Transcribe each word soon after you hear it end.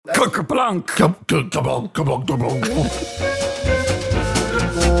Cook-a-plunk. Hey,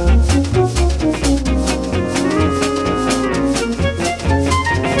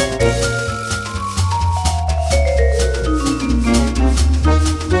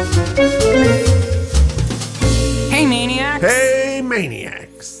 Maniacs. Hey,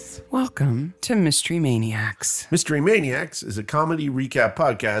 Maniacs. Welcome to Mystery Maniacs. Mystery Maniacs is a comedy recap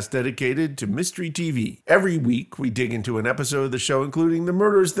podcast dedicated to mystery TV. Every week, we dig into an episode of the show, including the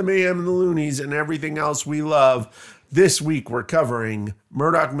murders, the mayhem, and the loonies, and everything else we love. This week, we're covering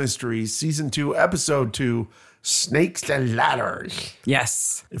Murdoch Mysteries, Season 2, Episode 2, Snakes and Ladders.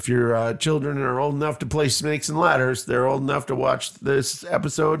 Yes. If your children are old enough to play Snakes and Ladders, they're old enough to watch this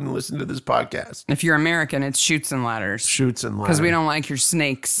episode and listen to this podcast. If you're American, it's Chutes and Ladders. Chutes and Ladders. Because we don't like your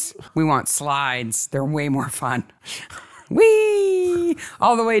snakes. We want slides. They're way more fun. Whee!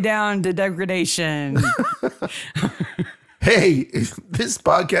 All the way down to degradation. Hey, this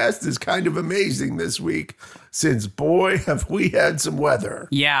podcast is kind of amazing this week, since boy, have we had some weather.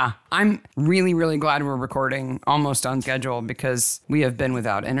 Yeah, I'm really, really glad we're recording almost on schedule because we have been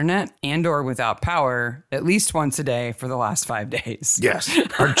without internet and or without power at least once a day for the last 5 days. Yes,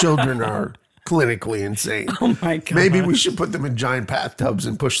 our children are clinically insane. Oh my God. Maybe we should put them in giant bathtubs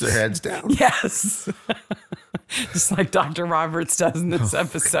and push their heads down. Yes. Just like Dr. Roberts does in this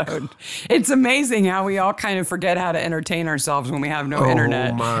episode. It's amazing how we all kind of forget how to entertain ourselves when we have no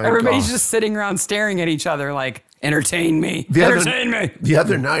internet. Everybody's just sitting around staring at each other like, entertain me. Entertain me. The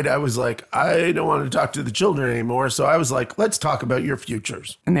other night I was like, I don't want to talk to the children anymore. So I was like, let's talk about your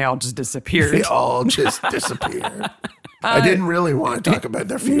futures. And they all just disappeared. They all just disappeared. I didn't really want to talk about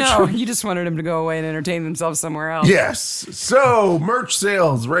their future. No, you just wanted them to go away and entertain themselves somewhere else. Yes. So merch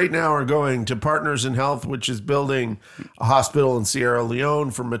sales right now are going to Partners in Health, which is building a hospital in Sierra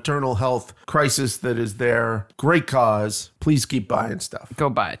Leone for maternal health crisis that is there. Great cause. Please keep buying stuff. Go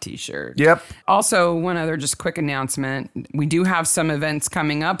buy a t-shirt. Yep. Also, one other just quick announcement. We do have some events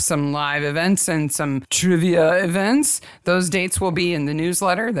coming up, some live events and some trivia events. Those dates will be in the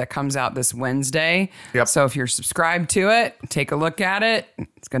newsletter that comes out this Wednesday. Yep. So if you're subscribed to it, take a look at it.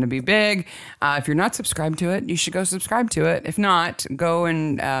 It's going to be big. If you're not subscribed to it, you should go subscribe to it. If not, go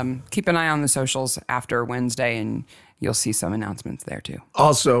and keep an eye on the socials after Wednesday and you'll see some announcements there too.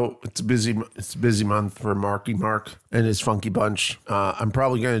 Also, it's a busy month for Marky Mark and his Funky Bunch. I'm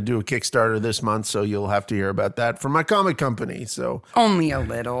probably going to do a Kickstarter this month, so you'll have to hear about that from my comic company. So only a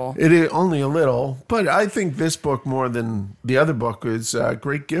little. It is only a little, but I think this book more than the other book is a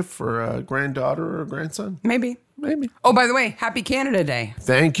great gift for a granddaughter or a grandson. Maybe. Oh, by the way, happy Canada Day.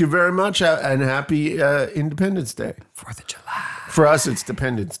 Thank you very much, and happy Independence Day. 4th of July. For us, it's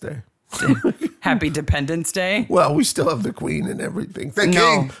Dependence Day. Happy Dependence Day. Well, we still have the Queen and everything.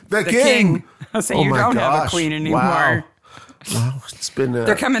 The King. I'll say you don't have a Queen anymore. Wow, it's been...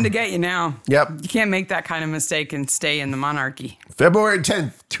 They're coming to get you now. Yep. You can't make that kind of mistake and stay in the monarchy. February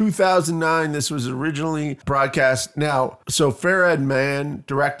 10th, 2009. This was originally broadcast. Now, so Farhad Mann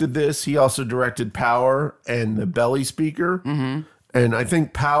directed this. He also directed Power and The Belly Speaker. Mm-hmm. And I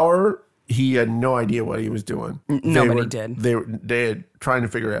think Power, he had no idea what he was doing. Nobody did. They had trying to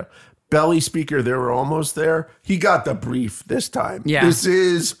figure it out. Belly Speaker, they were almost there. He got the brief this time. Yeah. This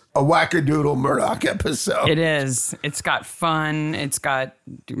is a wackadoodle Murdoch episode. It is. It's got fun. It's got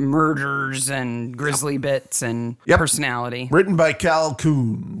murders and grisly bits and personality. Written by Cal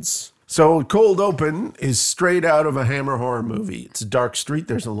Coons. So Cold Open is straight out of a Hammer horror movie. It's a dark street.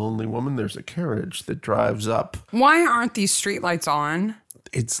 There's a lonely woman. There's a carriage that drives up. Why aren't these streetlights on?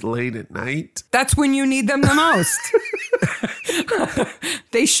 It's late at night. That's when you need them the most.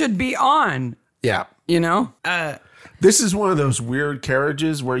 They should be on. Yeah. You know? This is one of those weird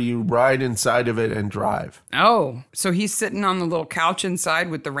carriages where you ride inside of it and drive. Oh, so he's sitting on the little couch inside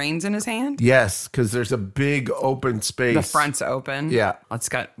with the reins in his hand? Yes, because there's a big open space. The front's open. Yeah. It's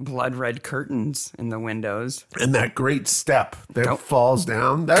got blood red curtains in the windows. And that great step that falls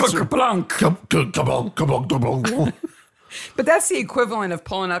down. That's But that's the equivalent of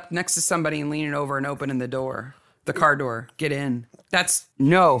pulling up next to somebody and leaning over and opening the door. The car door. Get in. That's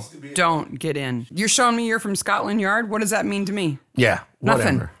no, don't get in. You're showing me you're from Scotland Yard? What does that mean to me? Yeah.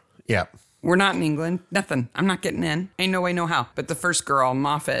 Nothing. Whatever. Yeah. We're not in England. Nothing. I'm not getting in. Ain't no way, no how. But the first girl,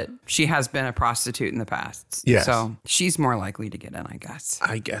 Moffat, she has been a prostitute in the past. Yes. So she's more likely to get in, I guess.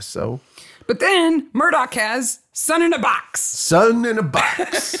 I guess so. But then Murdoch has sun in a box. Sun in a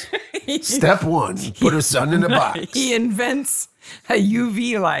box. Step one, put a sun in a box. He invents a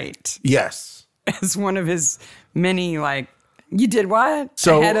UV light. Yes. As one of his many, like, you did what?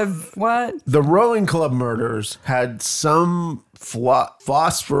 So, ahead of what? The Rowing Club murders had some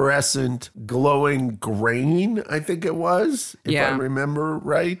phosphorescent glowing grain, I think it was, if I remember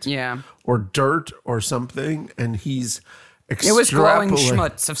right. Yeah. Or dirt or something. And he's it was glowing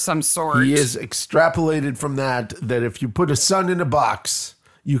schmutz of some sort. He is extrapolated from that if you put a sun in a box,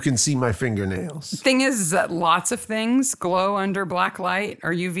 you can see my fingernails. The thing is that lots of things glow under black light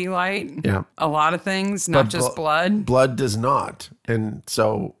or UV light. Yeah. A lot of things, not just blood. Blood does not. And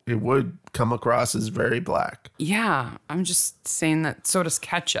so it would come across as very black. Yeah. I'm just saying that so does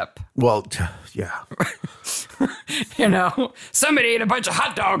ketchup. Well, yeah. Somebody ate a bunch of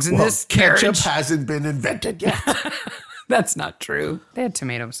hot dogs in this carriage. Ketchup hasn't been invented yet. That's not true. They had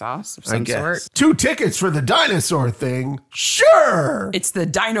tomato sauce of some sort. 2 tickets for the dinosaur thing. Sure. It's the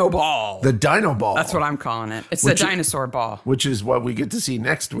Dino Ball. The Dino Ball. That's what I'm calling it. It's the dinosaur ball. Which is what we get to see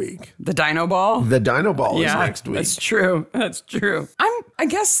next week. The Dino Ball? The Dino Ball is next week. That's true. That's true. I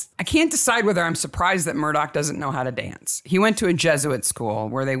guess I can't decide whether I'm surprised that Murdoch doesn't know how to dance. He went to a Jesuit school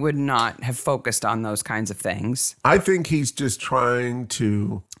where they would not have focused on those kinds of things. I think he's just trying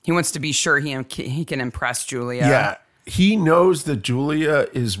to... He wants to be sure he can impress Julia. Yeah. He knows that Julia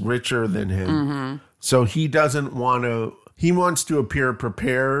is richer than him. Mm-hmm. So he doesn't want to, he wants to appear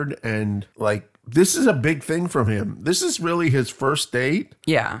prepared and this is a big thing from him. This is really his first date.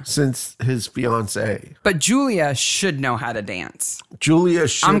 Yeah. Since his fiance. But Julia should know how to dance. Julia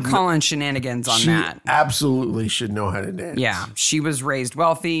should. I'm calling shenanigans on that. Absolutely should know how to dance. Yeah. She was raised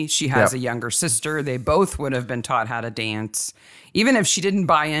wealthy. She has a younger sister. They both would have been taught how to dance. Even if she didn't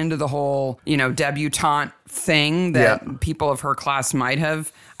buy into the whole, debutante thing that people of her class might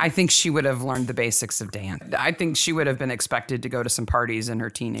have, I think she would have learned the basics of dance. I think she would have been expected to go to some parties in her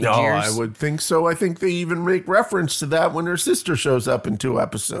teenage years. I would think so. I think they even make reference to that when her sister shows up in 2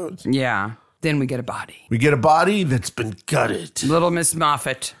 episodes. Yeah. Then we get a body. We get a body that's been gutted. Little Miss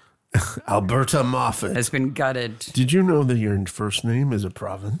Moffat. Alberta Moffat. Has been gutted. Did you know that your first name is a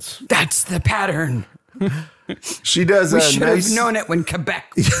province? That's the pattern. She does. We should have known it when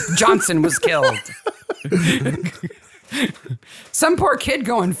Quebec Johnson was killed. Some poor kid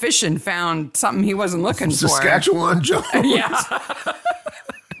going fishing found something he wasn't looking for. Saskatchewan Jones. Yeah.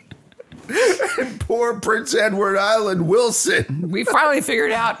 And poor Prince Edward Island Wilson. We finally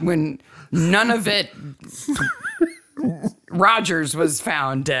figured out when none of it Rogers was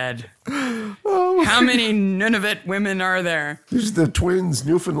found dead. Oh. How many Nunavut women are there? There's the twins,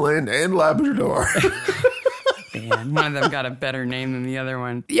 Newfoundland and Labrador. Man, one of them got a better name than the other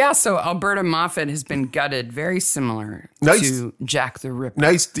one. Yeah, so Alberta Moffat has been gutted, very similar to Jack the Ripper.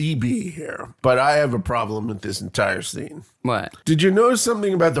 Nice DB here, but I have a problem with this entire scene. What? Did you notice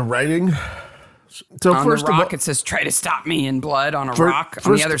something about the writing? So on first the rock, it says, try to stop me in blood on a rock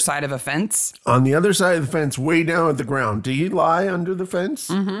on the other side of a fence. On the other side of the fence, way down at the ground. Did he lie under the fence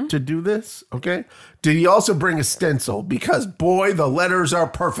to do this? Okay. Did he also bring a stencil? Because, boy, the letters are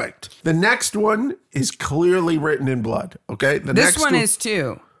perfect. The next one is clearly written in blood. Okay. This one is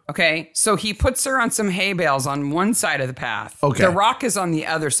too. Okay. So he puts her on some hay bales on one side of the path. Okay. The rock is on the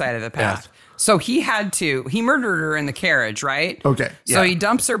other side of the path. Yes. So he murdered her in the carriage, right? Okay. Yeah. So he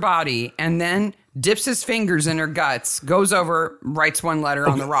dumps her body and then dips his fingers in her guts, goes over, writes one letter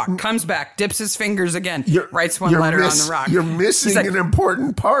on the rock, comes back, dips his fingers again, writes one letter on the rock. You're missing an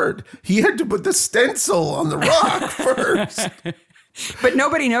important part. He had to put the stencil on the rock first. But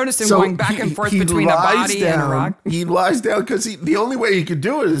nobody noticed him going back and forth between a body and a rock. He lies down because the only way he could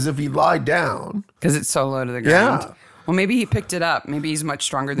do it is if he lied down. Because it's so low to the ground. Yeah. Well, maybe he picked it up. Maybe he's much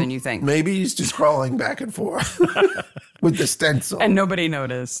stronger than you think. Maybe he's just crawling back and forth with the stencil. And nobody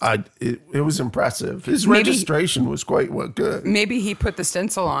noticed. It was impressive. His registration was quite good. Maybe he put the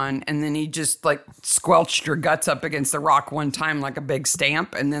stencil on and then he just squelched her guts up against the rock one time like a big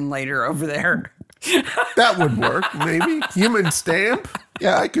stamp and then later over there. That would work, maybe. Human stamp?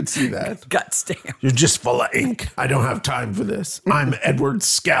 Yeah, I could see that. Gut stamp. You're just full of ink. I don't have time for this. I'm Edward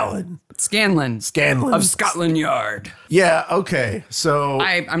Scanlon. Of Scotland Yard. Yeah, okay. So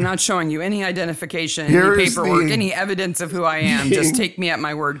I'm not showing you any identification, any paperwork, any evidence of who I am. Just take me at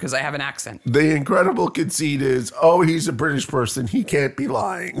my word because I have an accent. The incredible conceit is, he's a British person. He can't be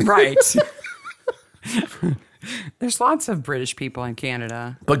lying. Right. There's lots of British people in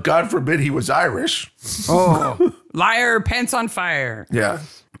Canada. But God forbid he was Irish. Oh, liar, pants on fire. Yeah.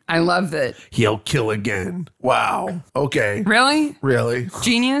 I love that. He'll kill again. Wow. Okay. Really? Really?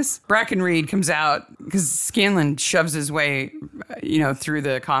 Genius. Brackenreed comes out because Scanlon shoves his way, through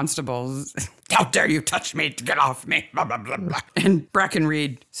the constables. How dare you touch me to get off me? Blah, blah, blah, blah. And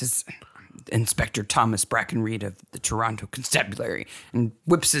Brackenreed says, Inspector Thomas Brackenreed of the Toronto Constabulary, and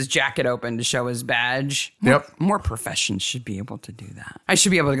whips his jacket open to show his badge. More professions should be able to do that. I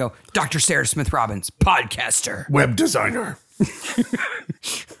should be able to go, Dr. Sarah Smith Robbins, podcaster. Web designer.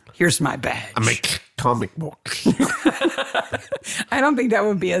 Here's my badge. I make comic books. I don't think that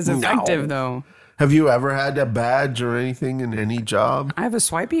would be as effective, though. Have you ever had a badge or anything in any job? I have a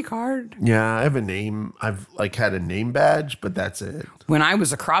swipey card. Yeah, I have a name. I've had a name badge, but that's it. When I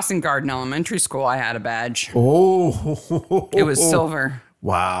was a crossing guard in elementary school, I had a badge. Oh. It was silver.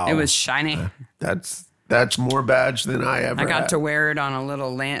 Wow. It was shiny. That's more badge than I ever I got had. to wear it on a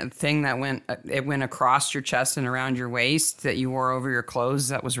little thing that went across your chest and around your waist that you wore over your clothes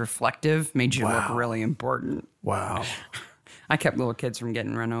that was reflective, made you look really important. Wow. I kept little kids from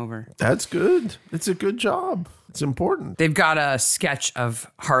getting run over. That's good. It's a good job. It's important. They've got a sketch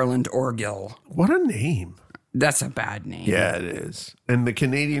of Harland Orgill. What a name. That's a bad name. Yeah, it is. And the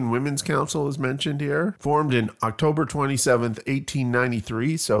Canadian Women's Council is mentioned here. Formed in October 27th,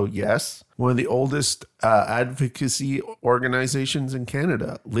 1893. So, yes, one of the oldest advocacy organizations in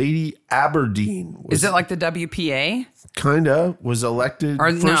Canada. Lady Aberdeen. Is it like the WPA? Kinda. Was elected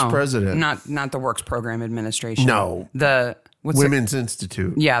first president. Not the Works Program Administration. No. The... Women's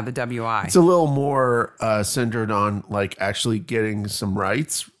Institute. Yeah, the WI. It's a little more centered on like actually getting some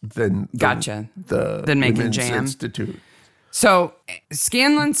rights than than making Women's jam. Institute. So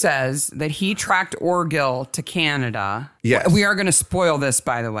Scanlon says that he tracked Orgill to Canada. Yes. We are going to spoil this,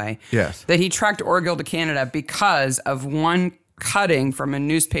 by the way. Yes. That he tracked Orgill to Canada because of one cutting from a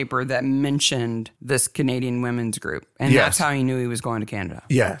newspaper that mentioned this Canadian women's group. And that's how he knew he was going to Canada.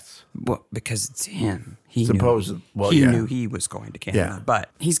 Yes. Well, because it's him. He knew he was going to Canada. Yeah. But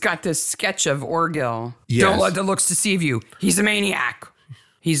he's got this sketch of Orgill. Yes. Don't let the looks deceive you. He's a maniac.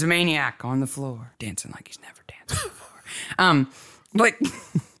 He's a maniac on the floor, dancing like he's never danced before. Like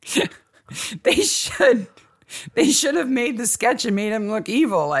they should have made the sketch and made him look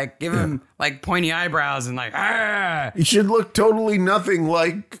evil, like give him like pointy eyebrows and like ah. He should look totally nothing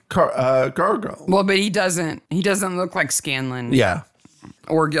like Cargill. Well, but he doesn't look like Scanlon. Yeah.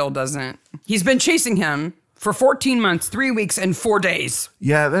 Orgill doesn't. He's been chasing him for 14 months, 3 weeks, and 4 days.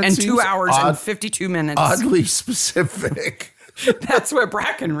 Yeah, that and seems 2 hours and 52 minutes. Oddly specific. That's what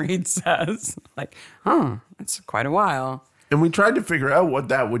Brackenreed says. Like, that's quite a while. And we tried to figure out what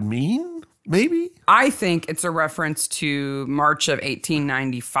that would mean, maybe? I think it's a reference to March of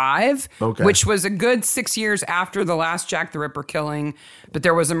 1895, which was a good 6 years after the last Jack the Ripper killing. But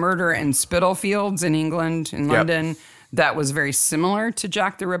there was a murder in Spitalfields in England, in London, that was very similar to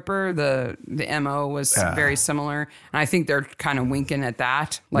Jack the Ripper. The MO was very similar. And I think they're kind of winking at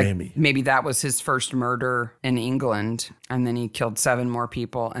that. Like maybe that was his first murder in England. And then he killed 7 more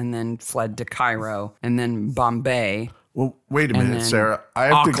people and then fled to Cairo and then Bombay. Well, wait a minute, Sarah. I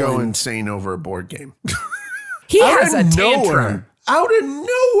have to go insane over a board game. He has a tantrum. Out of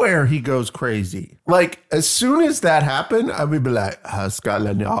nowhere, he goes crazy. Like, as soon as that happened, I would be like,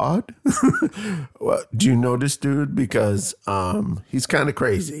 Scotland Yard? Well, do you know this dude? Because he's kind of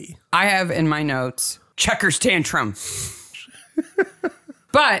crazy. I have in my notes, checkers tantrum.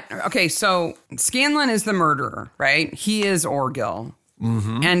 But, okay, so Scanlon is the murderer, right? He is Orgill.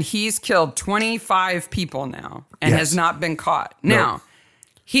 Mm-hmm. And he's killed 25 people now and has not been caught. No. Now,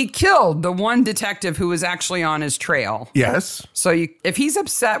 he killed the one detective who was actually on his trail. Yes. So if he's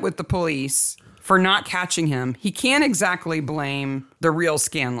upset with the police for not catching him, he can't exactly blame the real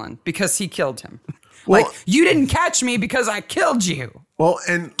Scanlon because he killed him. Well, like, you didn't catch me because I killed you. Well,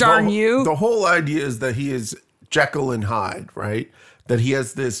 and darn you. The whole idea is that he is Jekyll and Hyde, right? That he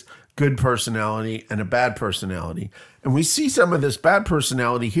has this good personality and a bad personality. And we see some of this bad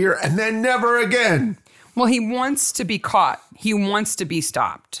personality here and then never again. Well, he wants to be caught. He wants to be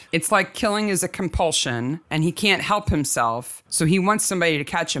stopped. It's like killing is a compulsion and he can't help himself. So he wants somebody to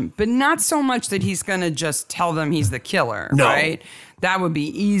catch him, but not so much that he's going to just tell them he's the killer, right? That would be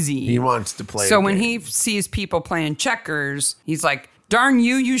easy. He wants to play. So when he sees people playing checkers, he's like, darn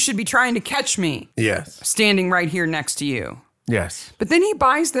you, you should be trying to catch me. Yes. Standing right here next to you. Yes. But then he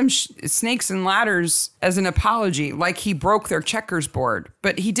buys them snakes and ladders as an apology, like he broke their checkers board.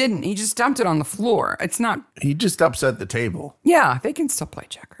 But he didn't. He just dumped it on the floor. It's not... He just upset the table. Yeah, they can still play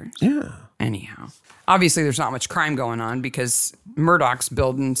checkers. Yeah. Anyhow. Obviously, there's not much crime going on because Murdoch's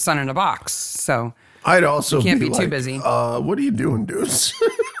building Sun in a Box. So I'd also can't be too busy. What are you doing, dudes?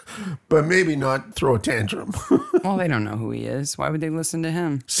 But maybe not throw a tantrum. Well, they don't know who he is. Why would they listen to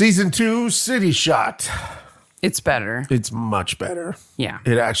him? Season 2, City Shot. It's better. It's much better. Yeah.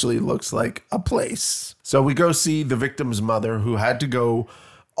 It actually looks like a place. So we go see the victim's mother who had to go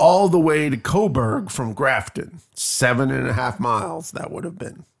all the way to Coburg from Grafton. 7.5 miles, that would have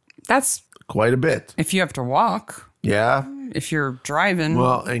been. That's quite a bit. If you have to walk. Yeah. If you're driving.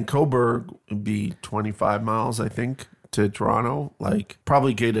 Well, and Coburg would be 25 miles, I think. to Toronto. Like,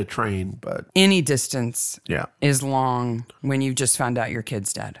 probably get a train, but... Any distance Yeah. is long when you've just found out your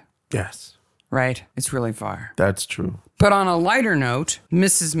kid's dead. Yes. Right? It's really far. That's true. But on a lighter note,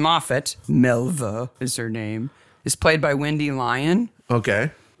 Mrs. Moffat, Melva is her name, is played by Wendy Lyon,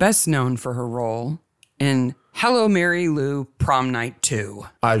 Okay. best known for her role in Hello, Mary Lou, Prom Night 2,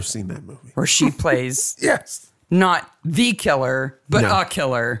 I've seen that movie. where she plays Yes. not the killer, but No. a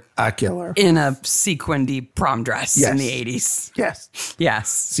killer A killer. in a sequinedy prom dress Yes. in the 80s. Yes. Yes.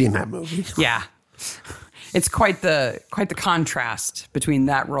 Seen that movie. Yeah. It's quite the contrast between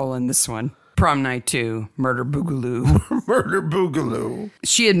that role and this one. Prom Night 2, Murder Boogaloo. Murder Boogaloo.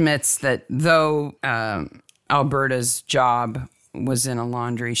 She admits that though Alberta's job was in a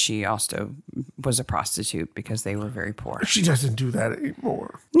laundry, she also was a prostitute because they were very poor. She doesn't do that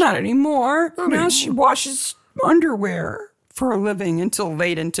anymore. Not anymore. Now anymore. she washes underwear for a living until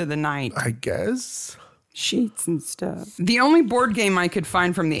late into the night. I guess. Sheets and stuff. The only board game I could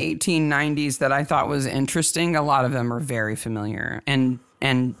find from the 1890s that I thought was interesting, a lot of them are very familiar. And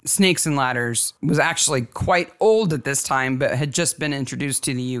Snakes and Ladders was actually quite old at this time, but had just been introduced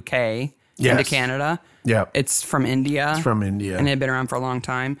to the UK and to Canada. Yeah. It's from India. It's from India. And it had been around for a long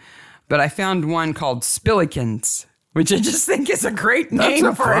time. But I found one called Spillikins, which I just think is a great name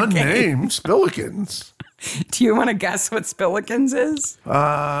That's a for fun a game. name. Spillikins. Do you want to guess what Spillikins is?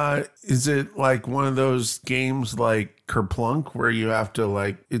 Is it like one of those games like Kerplunk where you have to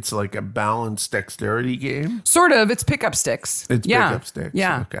like, it's like a balanced dexterity game? Sort of. It's pickup sticks. It's yeah. pickup sticks.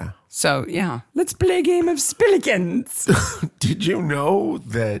 Yeah. Okay. So, yeah. Let's play a game of Spillikins. Did you know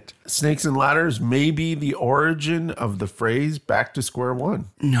that Snakes and Ladders may be the origin of the phrase back to square one?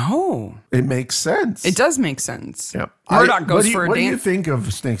 No. It makes sense. It does make sense. Yep. Murdoch goes for a What do you dance. think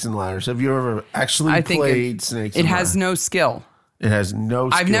of Snakes and Ladders? Have you ever actually I think played Snakes It and has Ladders? no skill. It has no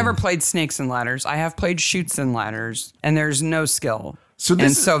skill. I've never played Snakes and Ladders. I have played Shoots and Ladders, and there's no skill. So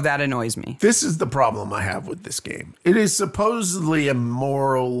So that annoys me. This is the problem I have with this game. It is supposedly a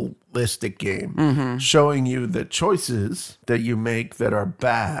moralistic game, Mm-hmm. showing you that choices that you make that are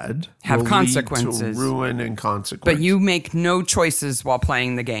bad Have will consequences. lead to ruin and consequence. But you make no choices while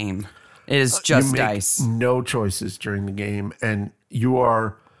playing the game. It is just you make dice. no choices during the game, and you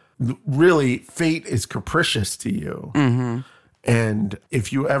are really, fate is capricious to you. Mm-hmm. And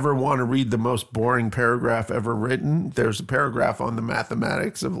if you ever want to read the most boring paragraph ever written, there's a paragraph on the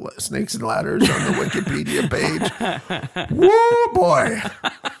mathematics of Snakes and Ladders on the Wikipedia page. Woo, boy.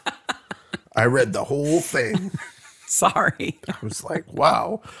 I read the whole thing. Sorry. I was like,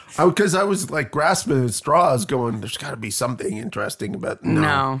 wow. Because I was like grasping at straws going, there's got to be something interesting about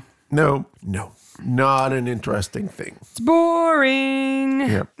No. Not an interesting thing. It's boring.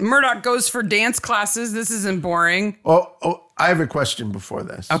 Yep. Murdoch goes for dance classes. This isn't boring. Oh, I have a question before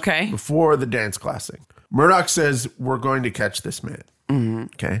this. Okay. Before the dance classing. Murdoch says, we're going to catch this man. Mm-hmm.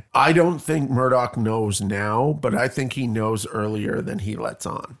 Okay. I don't think Murdoch knows now, but I think he knows earlier than he lets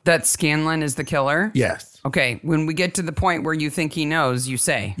on. That Scanlon is the killer? Yes. Okay, when we get to the point where you think he knows, you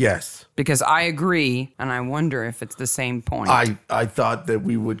say. Yes. Because I agree, and I wonder if it's the same point. I thought that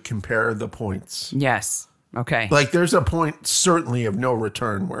we would compare the points. Yes. Okay. Like there's a point certainly of no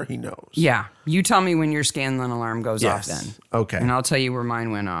return where he knows. Yeah. You tell me when your Scanlon alarm goes off Yes. then. Okay. And I'll tell you where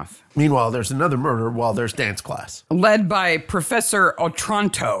mine went off. Meanwhile, there's another murder while there's dance class. Led by Professor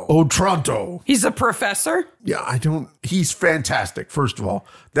Otranto. Otranto. He's a professor? Yeah, he's fantastic. First of all,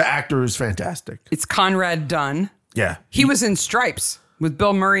 the actor is fantastic. It's Conrad Dunn. Yeah. He was in Stripes with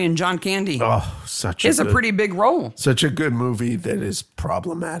Bill Murray and John Candy. Oh, such He has a pretty big role. Such a good movie that is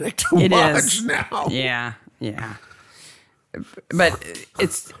problematic to It watch is. now. Yeah. But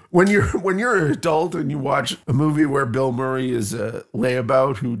it's When you're an adult and you watch a movie where Bill Murray is a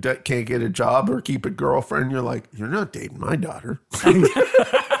layabout who can't get a job or keep a girlfriend, you're like, you're not dating my daughter.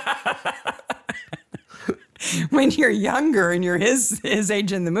 when you're younger and you're his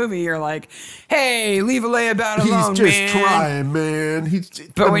age in the movie, you're like, hey, leave a layabout alone, He's just man. trying, man.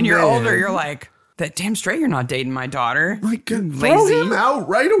 But when you're older, you're like, that damn straight you're not dating my daughter. like, throw lazy, him out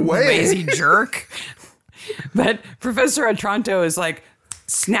right away. lazy jerk. But Professor Otranto is like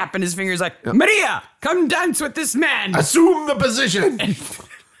snapping his fingers like, Maria, come dance with this man. Assume the position.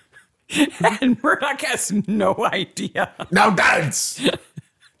 And Murdoch has no idea. Now dance.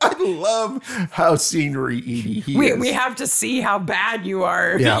 I love how scenery-eaty he is. We have to see how bad you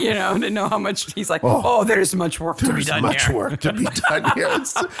are, Yeah. to know how much. He's like, oh there's much work to be done much here. work to be done here.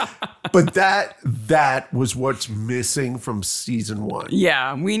 But that was what's missing from season 1.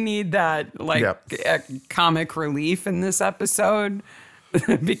 Yeah, we need that comic relief in this episode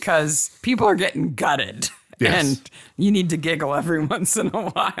because people are getting gutted Yes. And you need to giggle every once in a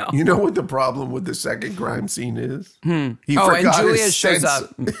while. You know what the problem with the second crime scene is? He And Julia his shows stencil.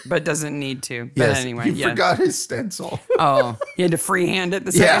 up, but doesn't need to. But Yes, anyway, he forgot his stencil. Oh, he had to freehand it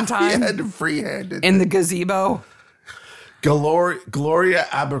the second time? he had to freehand it. In the gazebo? Gloria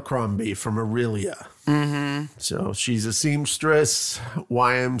Abercrombie from Aurelia. So she's a seamstress,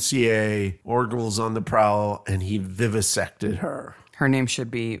 YMCA, Orgel's on the prowl, and he vivisected her. Her name should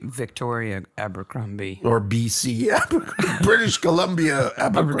be Victoria Abercrombie. Or BC, British Columbia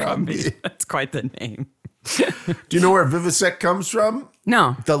Abercrombie. That's quite the name. Do you know where vivisect comes from?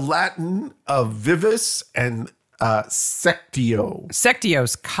 No. The Latin of vivis and sectio.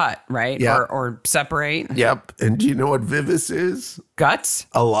 Sectio's cut, right? Yeah. Or separate. Yep. And do you know what vivis is? Guts?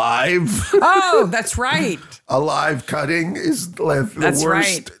 Alive. Oh, that's right. Alive cutting is the worst. That's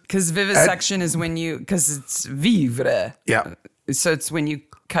right. Because vivisection is when because it's vivre. Yeah. So it's when you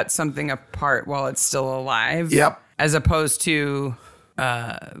cut something apart while it's still alive. Yep. As opposed to,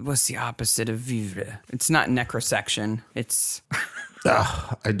 what's the opposite of vivre? It's not necrosection. It's...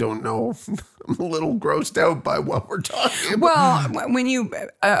 I don't know. I'm a little grossed out by what we're talking about. Well, when you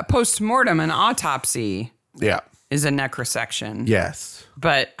post-mortem, an autopsy Yeah. is a necrosection. Yes.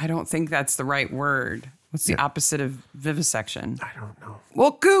 But I don't think that's the right word. What's the opposite of vivisection? I don't know.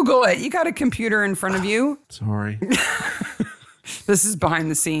 Well, Google it. You got a computer in front of you. Sorry. This is behind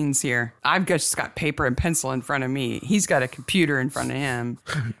the scenes here. I've just got paper and pencil in front of me. He's got a computer in front of him.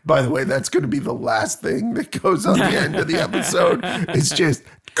 By the way, that's going to be the last thing that goes on the end of the episode. It's just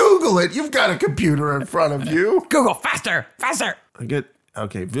Google it. You've got a computer in front of you. Google, faster, faster.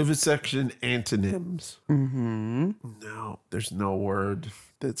 Okay, vivisection antonyms. No, there's no word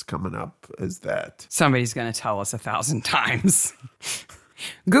that's coming up as that. Somebody's going to tell us 1,000 times.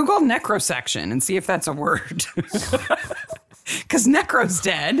 Google necrosection and see if that's a word. Because necro's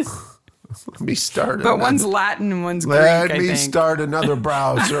dead. Let me start. But one's Latin and one's Greek, Let I me think. start another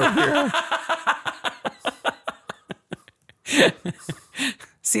browser here.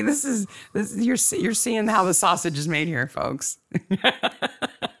 See, this is you're seeing how the sausage is made here, folks.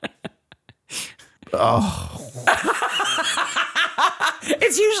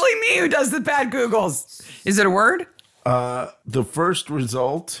 It's usually me who does the bad Googles. Is it a word? The first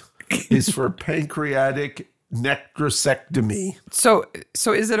result is for pancreatic necrosectomy. So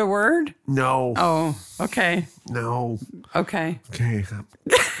is it a word? No. Oh, okay. No. Okay. Okay. I'm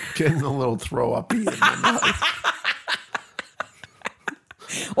getting a little throw up in my mouth.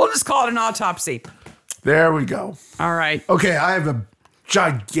 We'll just call it an autopsy. There we go. All right. Okay, I have a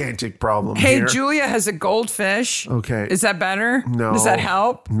gigantic problem Hey, here. Julia has a goldfish. Okay. Is that better? No. Does that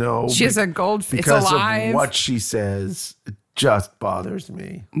help? No. She has a goldfish. It's Because alive. of what she says, it just bothers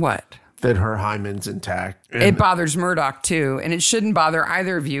me. What? That her hymen's intact. And It bothers Murdoch too, and it shouldn't bother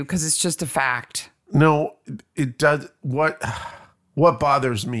either of you because it's just a fact. No, it does. What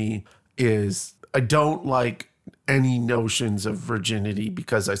bothers me is I don't like any notions of virginity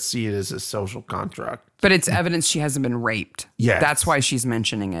because I see it as a social contract. But it's evidence she hasn't been raped. Yes. That's why she's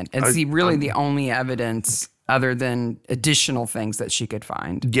mentioning it. It's the only evidence other than additional things that she could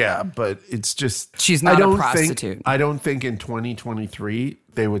find. Yeah, but it's just... She's not a prostitute. I don't think in 2023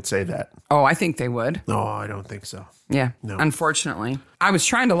 they would say that. Oh, I think they would. No, I don't think so. Yeah, No. Unfortunately. I was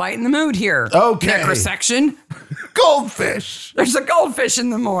trying to lighten the mood here. Okay. Necrosection. Goldfish! There's a goldfish in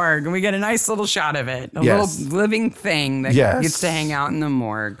the morgue, and we get a nice little shot of it. A Yes. little living thing that Yes. gets to hang out in the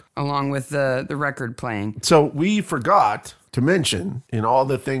morgue, along with the record playing. So we forgot to mention in all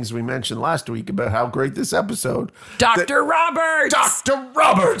the things we mentioned last week about how great this episode... Dr. Roberts! Dr.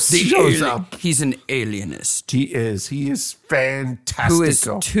 Roberts shows up. He's an alienist. He is fantastic. Who is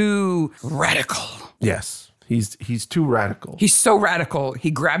too radical. Yes, he's too radical. He's so radical,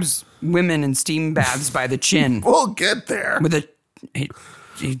 he grabs women in steam baths by the chin We'll get there. with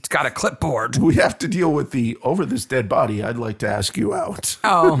he's got a clipboard. We have to deal with the over this dead body. I'd like to ask you out.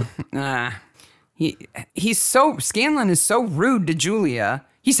 Oh, Scanlon is so rude to Julia.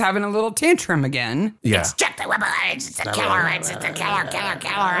 He's having a little tantrum again. Yeah. It's check the weapons. It's the killer. It's the killer.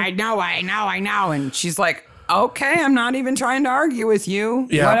 I know. And she's like, okay, I'm not even trying to argue with you.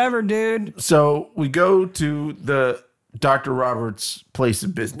 Yeah. Whatever, dude. So we go to the Dr. Roberts' place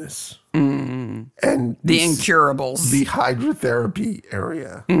of business. And The incurables. the hydrotherapy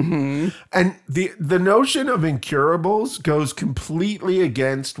area. And the notion of incurables goes completely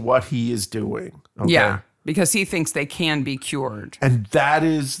against what he is doing. Okay? Yeah, because he thinks they can be cured. And that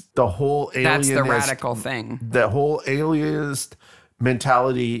is the whole alienist. That's the radical thing. The whole alienist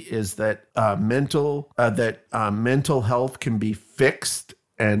mentality is that mental health can be fixed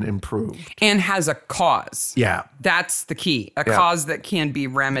and improved. And has a cause. Yeah. That's the key. A cause that can be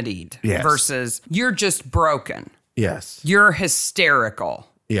remedied versus you're just broken. Yes. You're hysterical.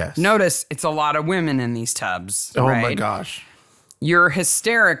 Yes. Notice it's a lot of women in these tubs. Oh right? my gosh. You're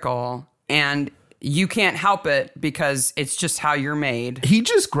hysterical and you can't help it because it's just how you're made. He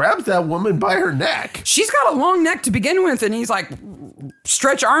just grabs that woman by her neck. She's got a long neck to begin with, and he's like,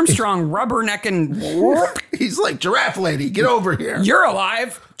 Stretch Armstrong, rubbernecking. He's like, giraffe lady, get over here. You're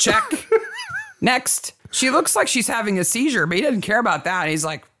alive. Check. Next. She looks like she's having a seizure, but he doesn't care about that. He's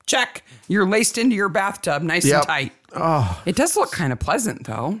like, check. You're laced into your bathtub nice and tight. Oh, it does look kind of pleasant,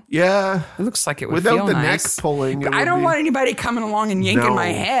 though. Yeah. It looks like it would without feel the nice. neck pulling. I don't want anybody coming along and yanking my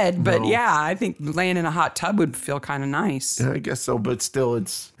head, but no. yeah, I think laying in a hot tub would feel kind of nice. Yeah, I guess so, but still,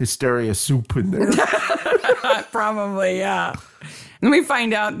 it's Hysteria soup in there. Probably, yeah. And then we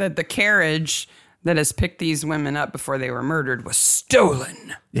find out that the carriage that has picked these women up before they were murdered was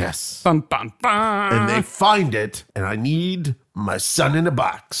stolen. Yes. Bum, bum, bum. And they find it, and I need my son in a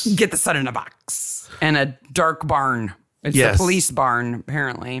box. Get the son in a box. And a dark barn. It's the police barn,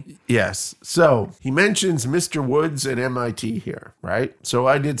 apparently. Yes. So he mentions Mr. Woods at MIT here, right? So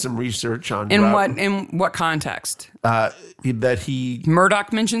I did some research on in what context? That he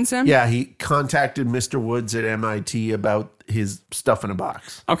Murdoch mentions him? Yeah, he contacted Mr. Woods at MIT about his stuff in a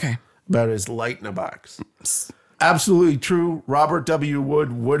box. Okay. About his light in a box. Absolutely true. Robert W.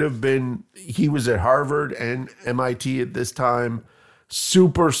 Wood would have been, he was at Harvard and MIT at this time.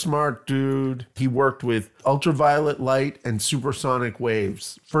 Super smart dude. He worked with ultraviolet light and supersonic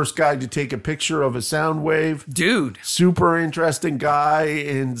waves. First guy to take a picture of a sound wave. Dude. Super interesting guy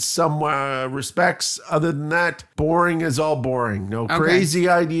in some respects. Other than that, boring as all boring. No crazy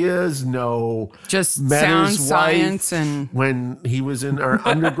ideas. No. Just sound science and. When he was in our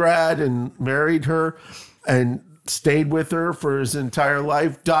undergrad and married her and stayed with her for his entire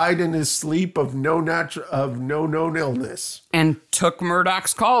life, died in his sleep of no known illness. And took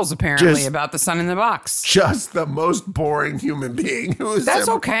Murdoch's calls, apparently, about the son in the box. Just the most boring human being. That's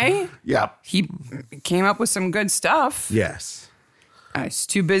okay. Yeah. He came up with some good stuff. Yes. He's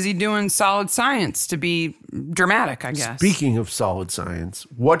too busy doing solid science to be dramatic, I guess. Speaking of solid science,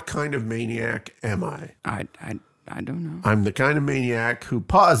 what kind of maniac am I? I don't know. I'm the kind of maniac who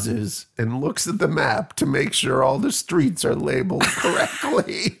pauses and looks at the map to make sure all the streets are labeled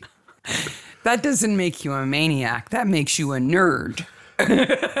correctly. That doesn't make you a maniac. That makes you a nerd.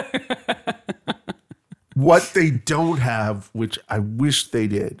 What they don't have, which I wish they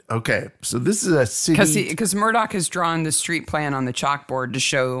did. Okay, so this is a city. Because Murdoch has drawn the street plan on the chalkboard to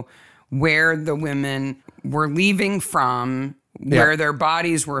show where the women were leaving from, where their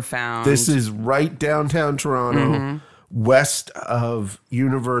bodies were found. This is right downtown Toronto, west of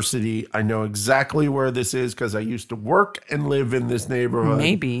University. I know exactly where this is because I used to work and live in this neighborhood.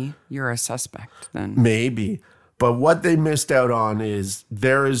 Maybe you're a suspect then. Maybe. But what they missed out on is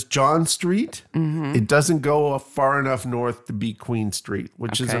there is John Street. It doesn't go far enough north to be Queen Street,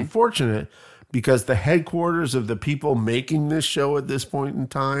 which is unfortunate because the headquarters of the people making this show at this point in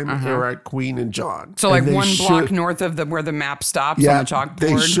time are at Queen and John. So like one block north of where the map stops on the chalkboard?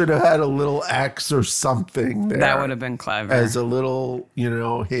 They should have had a little X or something there. That would have been clever. As a little,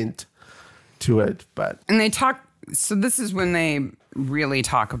 hint to it. And they talk, so this is when they really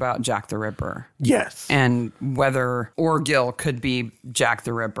talk about Jack the Ripper. Yes. And whether Orgill could be Jack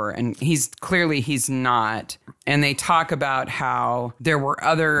the Ripper. And he's not. And they talk about how there were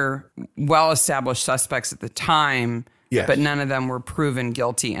other well-established suspects at the time, but none of them were proven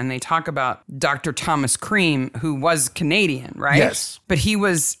guilty. And they talk about Dr. Thomas Cream, who was Canadian, right? Yes. But he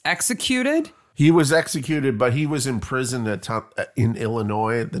was executed? He was executed, but he was in prison in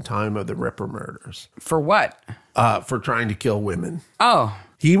Illinois at the time of the Ripper murders. For what? For trying to kill women. Oh.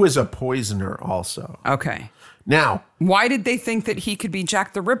 He was a poisoner also. Okay. Now, why did they think that he could be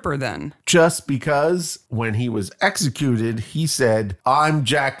Jack the Ripper then? Just because when he was executed, he said, "I'm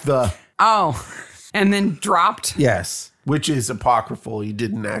Jack the..." Oh, and then dropped? Yes, which is apocryphal. He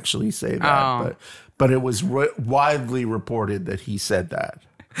didn't actually say that, but it was widely reported that he said that.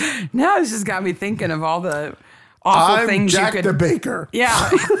 Now it's just got me thinking of all the awful things Jack you could... the Baker.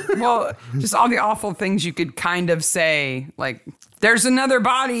 Yeah. Well, just all the awful things you could kind of say, like, there's another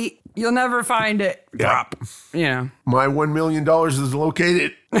body, you'll never find it. Drop. My $1 million is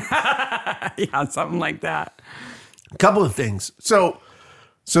located. Yeah, something like that. A couple of things. So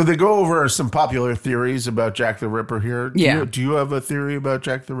they go over some popular theories about Jack the Ripper here. Do you have a theory about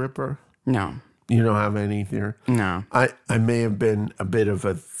Jack the Ripper? No. You don't have any theory? No. I may have been a bit of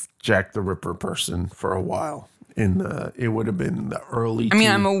a Jack the Ripper person for a while. It would have been the early. I mean,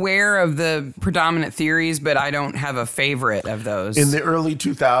 I'm aware of the predominant theories, but I don't have a favorite of those. In the early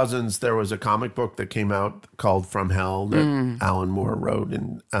 2000s, there was a comic book that came out called From Hell that Alan Moore wrote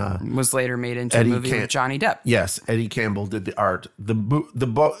and was later made into a movie with Johnny Depp. Yes, Eddie Campbell did the art.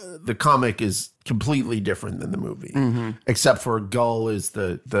 The comic is completely different than the movie, except for Gull is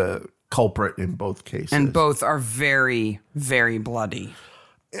the culprit in both cases, and both are very, very bloody.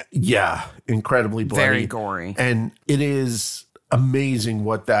 Yeah, incredibly bloody. Very gory. And it is amazing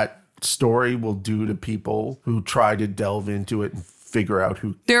what that story will do to people who try to delve into it and figure out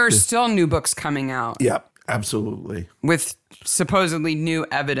who... There are still new books coming out. Yeah, absolutely. With supposedly new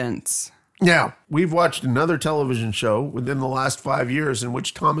evidence. Now, we've watched another television show within the last 5 years in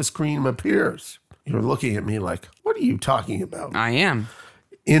which Thomas Cream appears. You're looking at me like, what are you talking about? I am.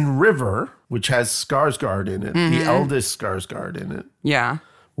 In River, which has Skarsgård in it, the eldest Skarsgård in it. Yeah.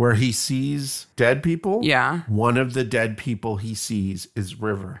 Where he sees dead people. Yeah. One of the dead people he sees is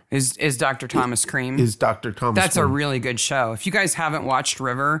River. Is Dr. Thomas Cream. Is Dr. Thomas That's Cream. a really good show. If you guys haven't watched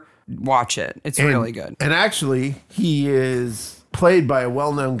River, watch it. It's really good. And actually, he is played by a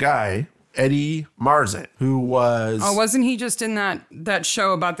well-known guy, Eddie Marzan, who was... Oh, wasn't he just in that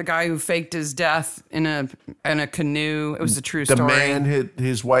show about the guy who faked his death in a canoe? It was a true story. The man hit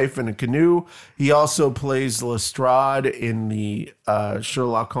his wife in a canoe. He also plays Lestrade in the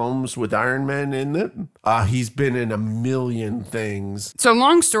Sherlock Holmes with Iron Man in it. He's been in a million things. So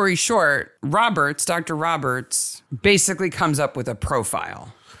long story short, Dr. Roberts, basically comes up with a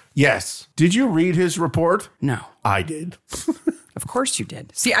profile. Yes. Did you read his report? No. I did. Of course you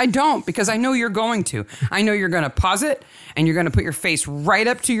did. See, I don't, because I know you're going to. I know you're going to pause it, and you're going to put your face right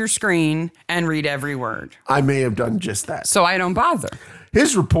up to your screen and read every word. I may have done just that. So I don't bother.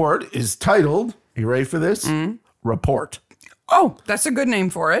 His report is titled, you ready for this? Report. Oh, that's a good name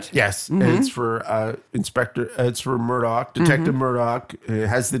for it. Yes, and it's for it's for Murdoch, Detective Murdoch. It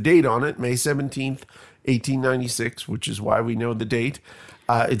has the date on it, May 17th, 1896, which is why we know the date.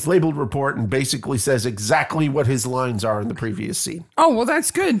 It's labeled report and basically says exactly what his lines are in the previous scene. Oh, well, that's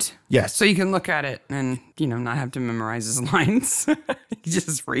good. Yes. So you can look at it and, not have to memorize his lines. You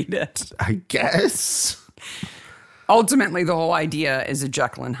just read it. I guess. Ultimately, the whole idea is a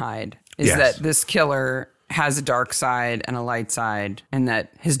Jekyll and Hyde. Yes. That this killer has a dark side and a light side, and that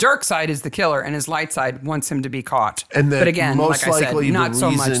his dark side is the killer and his light side wants him to be caught. And that but again, most like I said, likely not the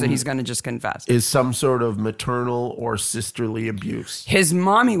so much reason that he's going to just confess. Is some sort of maternal or sisterly abuse. His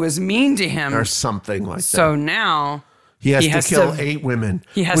mommy was mean to him. Or something like that. So now... He has to kill 8 women.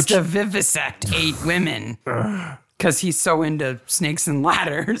 He has to vivisect 8 women. Because he's so into snakes and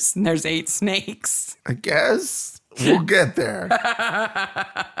ladders, and there's 8 snakes. I guess. We'll get there.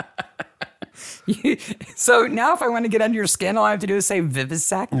 So now if I want to get under your skin, all I have to do is say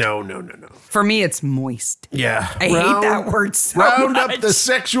vivisect? No. For me, it's moist. Yeah. I hate that word so much. Round up the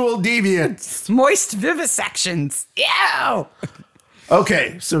sexual deviants. Moist vivisections. Ew.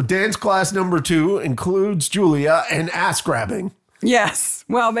 Okay, so dance class number 2 includes Julia and ass grabbing. Yes.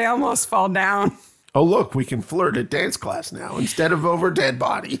 Well, they almost fall down. Oh, look, we can flirt at dance class now instead of over dead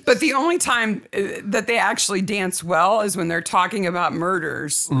body. But the only time that they actually dance well is when they're talking about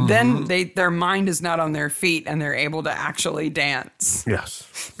murders. Then their mind is not on their feet and they're able to actually dance.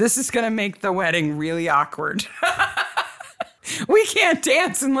 Yes. This is going to make the wedding really awkward. We can't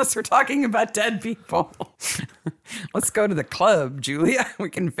dance unless we're talking about dead people. Let's go to the club, Julia. We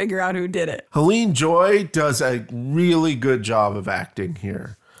can figure out who did it. Helene Joy does a really good job of acting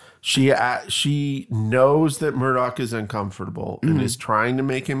here. She knows that Murdoch is uncomfortable and is trying to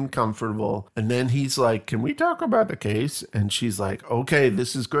make him comfortable. And then he's like, can we talk about the case? And she's like, okay,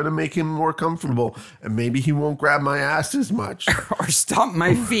 this is going to make him more comfortable. And maybe he won't grab my ass as much. Or stomp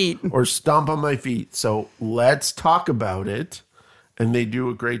my feet. Or stomp on my feet. So let's talk about it. And they do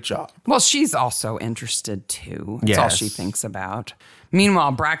a great job. Well, she's also interested too. That's all she thinks about.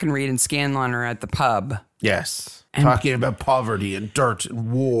 Meanwhile, Brackenreed and Scanlon are at the pub. Yes. Talking about poverty and dirt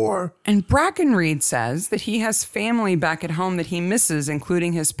and war. And Brackenreed says that he has family back at home that he misses,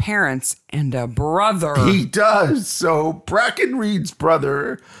 including his parents and a brother. He does. So Brackenreed's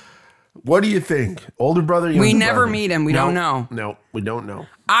brother, what do you think? Older brother, younger brother? We never meet him. We don't know. No, we don't know.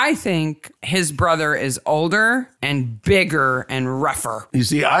 I think his brother is older and bigger and rougher. You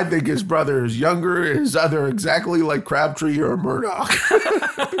see, I think his brother is younger. His other exactly like Crabtree or Murdoch.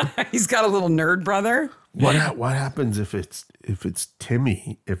 He's got a little nerd brother. What happens if it's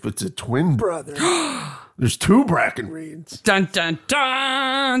Timmy? If it's a twin brother? There's 2 Brackenreeds. Dun, dun,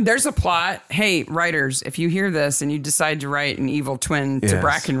 dun. There's a plot. Hey, writers, if you hear this and you decide to write an evil twin to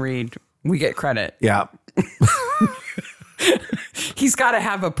Brackenreed, we get credit. Yeah. He's got to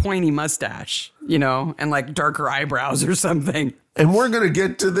have a pointy mustache, and like darker eyebrows or something. And we're going to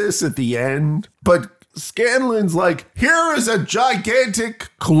get to this at the end, but Scanlon's like, here is a gigantic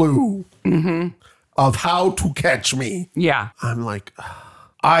clue of how to catch me. Yeah. I'm like,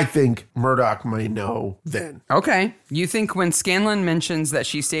 I think Murdoch may know then. Okay. You think when Scanlon mentions that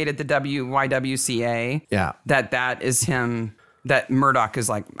she stayed at the YWCA, that is him, that Murdoch is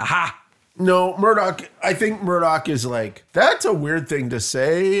like, aha. No, I think Murdoch is like, that's a weird thing to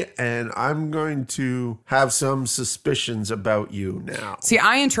say, and I'm going to have some suspicions about you now. See,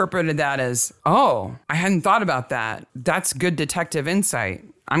 I interpreted that as, I hadn't thought about that. That's good detective insight.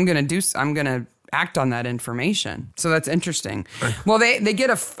 I'm going to act on that information. So that's interesting. Well, they get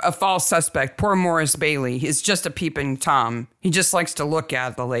a false suspect. Poor Morris Bailey. He's just a peeping Tom. He just likes to look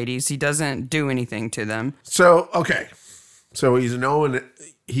at the ladies. He doesn't do anything to them. So, okay. So he's known...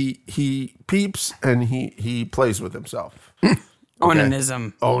 He peeps and he plays with himself. Okay?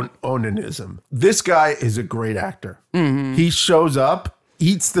 Onanism. Onanism. This guy is a great actor. Mm-hmm. He shows up,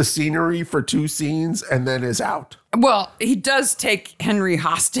 eats the scenery for 2 scenes, and then is out. Well, he does take Henry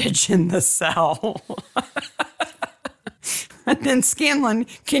hostage in the cell. And then Scanlon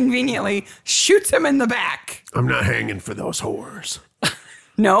conveniently shoots him in the back. I'm not hanging for those whores.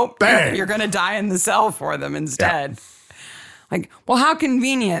 Nope. Bang. You're going to die in the cell for them instead. Yeah. Like, well, how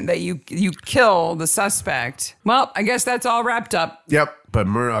convenient that you kill the suspect. Well, I guess that's all wrapped up. Yep, but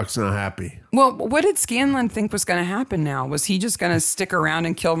Murdoch's not happy. Well, what did Scanlon think was going to happen now? Was he just going to stick around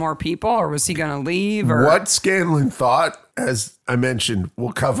and kill more people, or was he going to leave? Or what Scanlon thought, as I mentioned,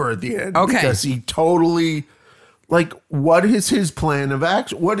 we'll cover at the end. Okay. Because he totally, like, what is his plan of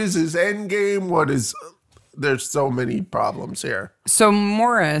action? What is his end game? There's so many problems here. So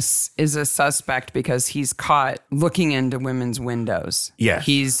Morris is a suspect because he's caught looking into women's windows. Yes.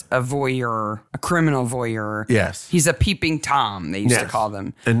 He's a voyeur, a criminal voyeur. Yes. He's a peeping Tom, they used to call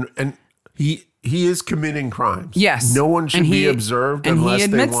them. And he is committing crimes. Yes. No one should be observed unless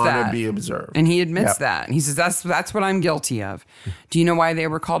they want to be observed. And he admits that. And he says, that's what I'm guilty of. Do you know why they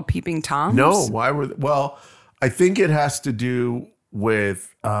were called peeping Toms? No. Well, I think it has to do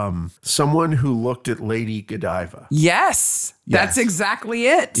with someone who looked at Lady Godiva. Yes, that's exactly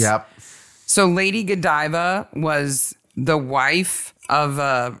it. Yep. So Lady Godiva was the wife of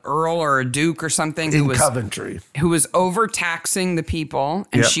a earl or a duke or something in Coventry, who was overtaxing the people,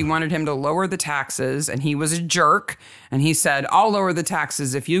 and she wanted him to lower the taxes, and he was a jerk, and he said, I'll lower the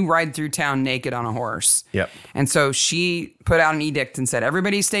taxes if you ride through town naked on a horse. Yep. And so she put out an edict and said,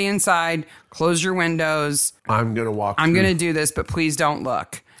 everybody stay inside, close your windows. I'm going to do this, but please don't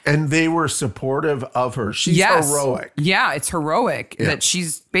look. And they were supportive of her. She's heroic. Yeah, it's heroic that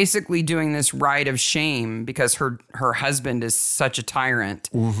she's basically doing this ride of shame because her husband is such a tyrant.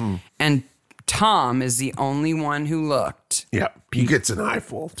 Mm-hmm. And Tom is the only one who looked. Yeah, he gets an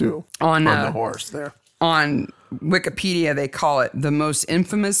eyeful too on the horse there. On Wikipedia, they call it the most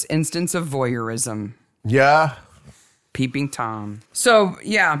infamous instance of voyeurism. Yeah. Peeping Tom. So,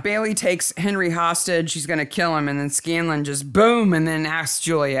 yeah, Bailey takes Henry hostage. She's going to kill him. And then Scanlon just boom and then asks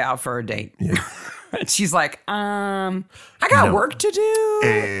Julia out for a date. Yeah. And she's like, I got work to do.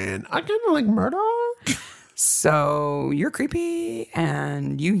 And I kind of like Murdoch. So you're creepy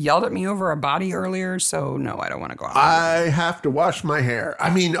and you yelled at me over a body earlier. So, no, I don't want to go out. I have to wash my hair.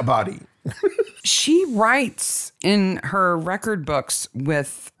 I mean, a body. She writes in her record books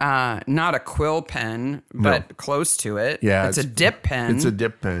with not a quill pen, but close to it. Yeah, it's a dip pen. It's a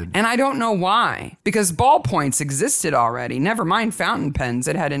dip pen. And I don't know why, because ballpoints existed already. Never mind fountain pens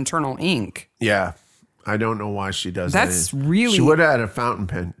that had internal ink. Yeah. I don't know why she does that. That's really... She would have had a fountain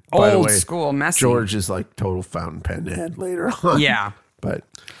pen. Old By the way, school, messy. George is like total fountain pen head later on. Yeah. But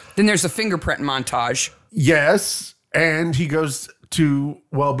then there's a fingerprint montage. Yes. And he goes to,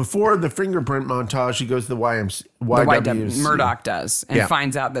 before the fingerprint montage, he goes to the YWCA. Murdoch does, and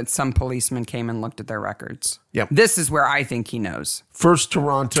finds out that some policeman came and looked at their records. Yep. This is where I think he knows. First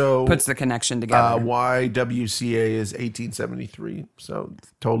Toronto. Puts the connection together. YWCA is 1873, so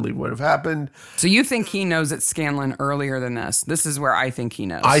totally would have happened. So you think he knows it's Scanlon earlier than this? This is where I think he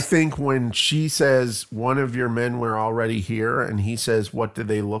knows. I think when she says, one of your men were already here, and he says, what do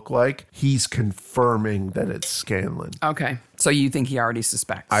they look like? He's confirming that it's Scanlon. Okay. So you think he already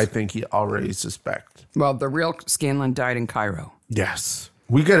suspects? I think he already suspects. Well, the real Scanlon died in Cairo. Yes.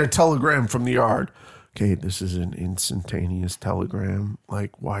 We get a telegram from the yard. Okay, this is an instantaneous telegram.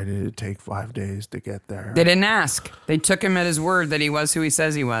 Like, why did it take 5 days to get there? They didn't ask. They took him at his word that he was who he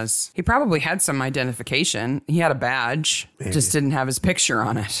says he was. He probably had some identification. He had a badge. Maybe. Just didn't have his picture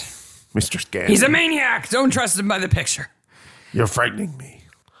on it. Mr. Scanlon. He's a maniac. Don't trust him by the picture. You're frightening me.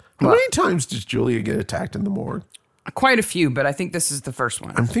 How many times does Julia get attacked in the morgue? Quite a few, but I think this is the first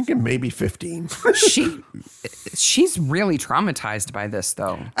one. I'm thinking maybe 15. She's really traumatized by this,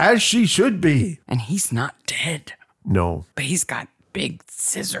 though. As she should be. And he's not dead. No. But he's got big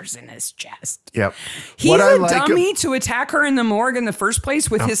scissors in his chest. Yep. He's a dummy to attack her in the morgue in the first place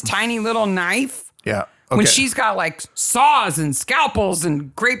with his tiny little knife. Yeah. Okay. When she's got like saws and scalpels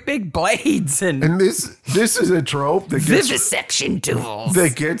and great big blades and this is a trope that gets vivisection tools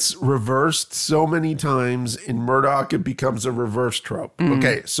that gets reversed so many times in Murdoch. It becomes a reverse trope.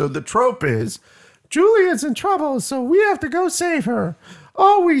 Okay, so the trope is Julia's in trouble, so we have to go save her.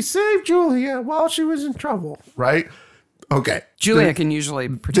 Oh, we saved Julia while she was in trouble, right? Okay, Julia can usually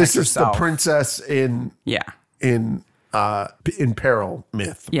protect this herself. This is the princess in peril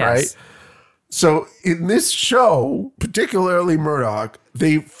myth, right? So in this show, particularly Murdoch,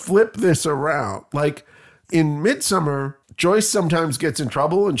 they flip this around. Like in Midsummer, Joyce sometimes gets in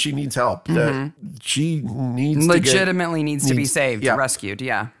trouble and she needs help. She needs to be saved, rescued.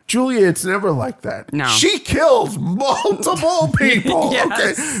 Yeah. Julia, it's never like that. No. She kills multiple people.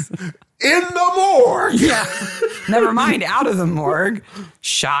 Yes. Okay. In the morgue. Yeah. Never mind out of the morgue.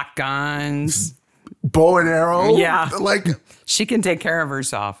 Shotguns. Bow and arrow. Yeah. Like she can take care of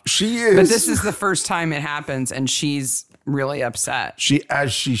herself. She is. But this is the first time it happens and she's really upset.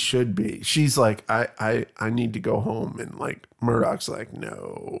 As she should be. She's like, I need to go home. And like Murdoch's like,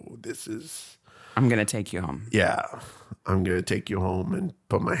 no, I'm gonna take you home. Yeah. I'm gonna take you home and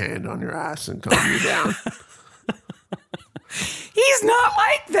put my hand on your ass and calm you down. He's not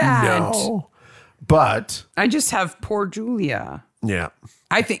like that. No. But I just have poor Julia. Yeah.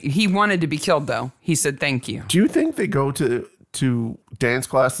 I think he wanted to be killed, though. He said, thank you. Do you think they go to dance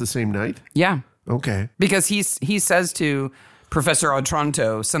class the same night? Yeah. Okay. Because he says to Professor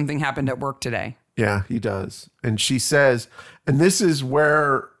Otranto, something happened at work today. Yeah, he does. And she says, and this is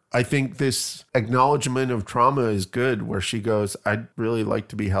where I think this acknowledgement of trauma is good, where she goes, I'd really like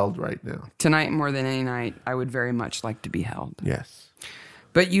to be held right now. Tonight, more than any night, I would very much like to be held. Yes.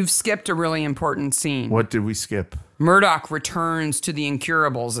 But you've skipped a really important scene. What did we skip? Murdoch returns to the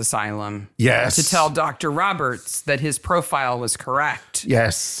Incurables Asylum. Yes. To tell Dr. Roberts that his profile was correct.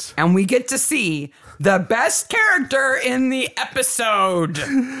 Yes. And we get to see the best character in the episode.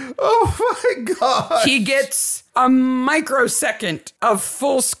 Oh my God. He gets a microsecond of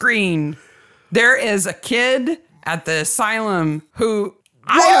full screen. There is a kid at the asylum who...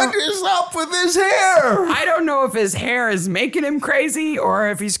 What is up with his hair? I don't know if his hair is making him crazy or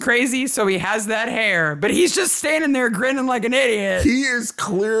if he's crazy so he has that hair, but he's just standing there grinning like an idiot. He is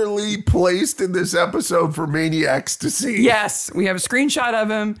clearly placed in this episode for maniacs to see. Yes, we have a screenshot of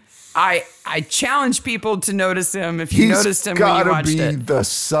him. I challenge people to notice him if you noticed him when you watched it. He's gotta be the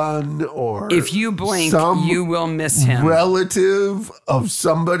son or if you blink, you will miss him. Relative of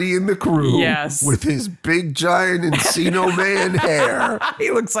somebody in the crew. Yes. With his big giant Encino Man hair.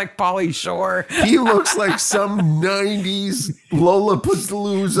 He looks like Pauly Shore. He looks like some 90s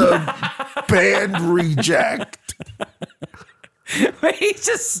Lollapalooza band reject. He's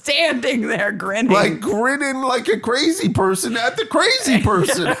just standing there grinning. Like grinning like a crazy person at the crazy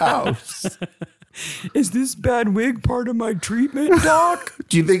person house. Is this bad wig part of my treatment, Doc?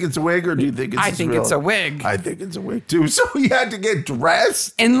 Do you think it's a wig or do you think it's I think it's a wig. I think it's a wig too. So he had to get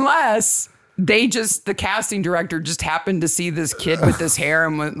dressed? Unless the casting director just happened to see this kid with this hair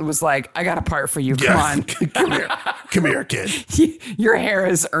and was like, I got a part for you. Come on. Come here, kid. Your hair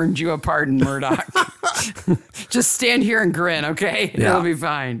has earned you a pardon, Murdoch. Just stand here and grin, okay? Yeah. It'll be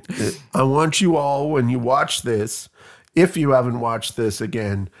fine. I want you all, when you watch this, if you haven't watched this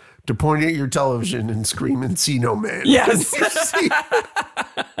again, to point at your television and scream Encino Man. Yes.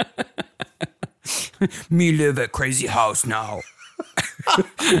 Me live at crazy house now.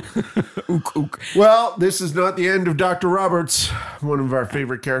 Ook, ook. Well, this is not the end of Dr. Roberts, one of our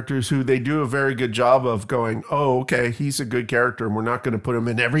favorite characters who they do a very good job of going, oh, okay, he's a good character and we're not going to put him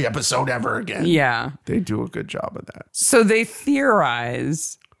in every episode ever again. Yeah. They do a good job of that. So they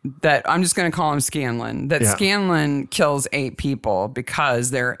theorize that, I'm just going to call him Scanlan, that Scanlan kills 8 people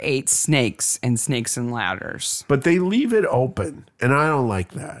because there are 8 snakes and snakes and ladders. But they leave it open, and I don't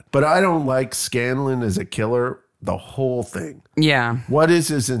like that. But I don't like Scanlan as a killer. The whole thing. Yeah. What is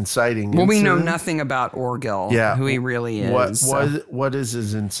his inciting incident? Well, we know nothing about Orgil, who he really is. What is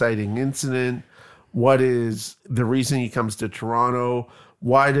his inciting incident? What is the reason he comes to Toronto?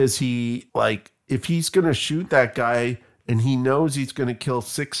 Why does he, if he's going to shoot that guy and he knows he's going to kill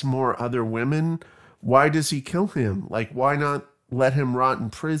 6 more other women, why does he kill him? Why not let him rot in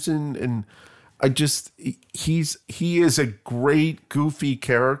prison? And he is a great, goofy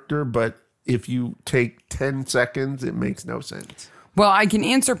character, but if you take 10 seconds, it makes no sense. Well, I can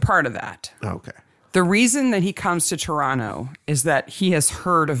answer part of that. Okay. The reason that he comes to Toronto is that he has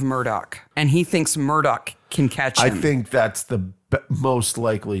heard of Murdoch and he thinks Murdoch can catch him. I think that's the most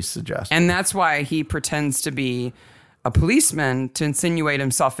likely suggestion. And that's why he pretends to be a policeman to insinuate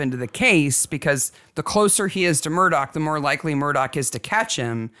himself into the case, because the closer he is to Murdoch, the more likely Murdoch is to catch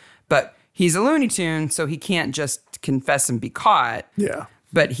him. But he's a Looney Tune, so he can't just confess and be caught. Yeah.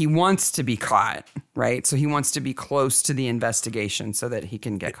 But he wants to be caught, right? So he wants to be close to the investigation so that he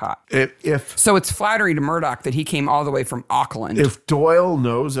can get caught. So it's flattery to Murdoch that he came all the way from Auckland. If Doyle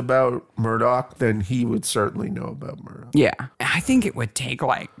knows about Murdoch, then he would certainly know about Murdoch. Yeah. I think it would take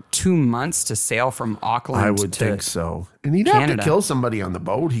like 2 months to sail from Auckland I would think so. And he'd Canada. have to kill somebody on the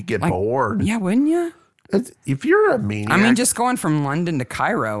boat. He'd get bored. Yeah, wouldn't you? If you're a maniac. I mean, just going from London to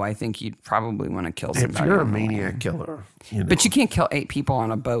Cairo, I think you'd probably want to kill somebody. If you're a maniac killer. But you can't kill 8 people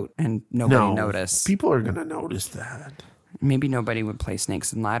on a boat and nobody notice. People are going to notice that. Maybe nobody would play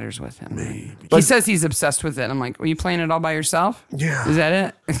snakes and ladders with him. Maybe. He says he's obsessed with it. I'm like, were you playing it all by yourself? Yeah. Is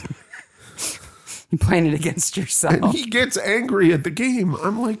that it? You playing it against yourself? And he gets angry at the game.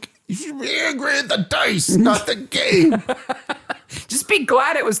 I'm like, you're angry at the dice, not the game. Just be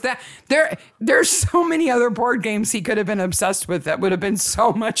glad it was that. There's so many other board games he could have been obsessed with that would have been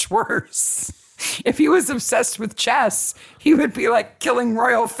so much worse. If he was obsessed with chess, he would be like killing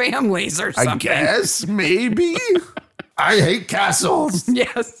royal families or something. I guess, maybe. I hate castles.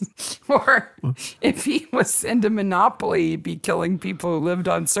 Yes. Or if he was into Monopoly, he'd be killing people who lived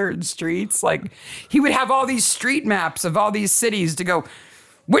on certain streets. Like, he would have all these street maps of all these cities to go,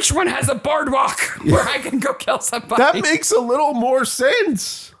 which one has a boardwalk where I can go kill somebody? That makes a little more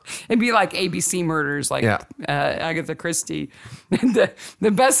sense. It'd be like ABC murders, like Agatha Christie.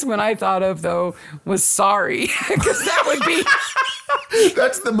 The best one I thought of, though, was Sorry. Because that would be...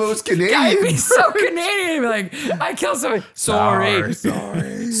 That's the most Canadian. I'd be so Canadian. Like, I kill somebody. Sorry.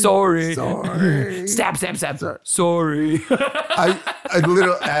 Sorry. Stab. Sorry. I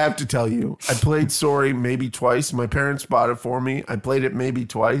have to tell you, I played Sorry maybe twice. My parents bought it for me. I played it maybe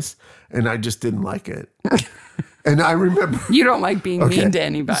twice, and I just didn't like it. And I remember... You don't like being mean to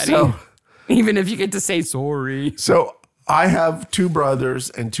anybody. Even if you get to say sorry. So I have 2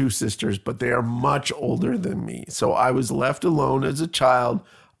 brothers and 2 sisters, but they are much older than me. So I was left alone as a child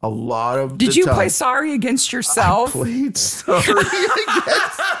a lot of the time. Did you play Sorry against yourself? I played Sorry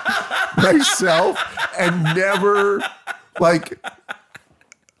against myself and never, like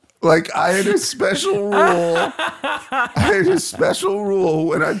I had a special rule. I had a special rule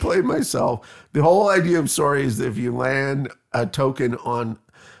when I played myself. The whole idea of Sorry is that if you land a token on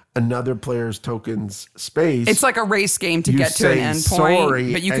another player's token's space, it's like a race game to get to an end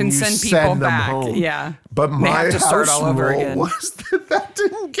point, but you can send people back. Home. Yeah, but my have to start house all over rule again. was that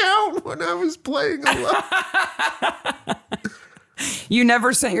didn't count when I was playing alone. You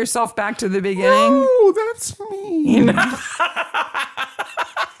never sent yourself back to the beginning? No, that's me.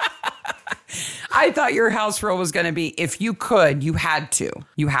 I thought your house rule was going to be, if you could, you had to.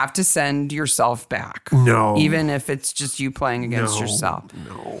 You have to send yourself back. No. Even if it's just you playing against yourself.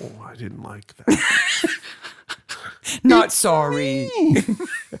 No, I didn't like that. Not it's sorry.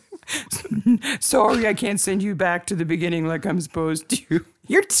 Sorry, I can't send you back to the beginning like I'm supposed to.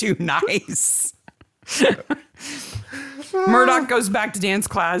 You're too nice. Murdoch goes back to dance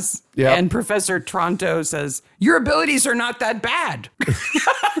class, and Professor Tronto says, your abilities are not that bad.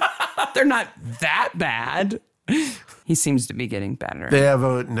 They're not that bad. He seems to be getting better. They have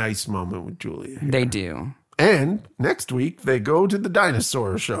a nice moment with Julia here. They do. And next week, they go to the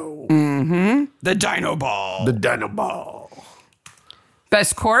dinosaur show. Mm-hmm. The Dino Ball. The Dino Ball.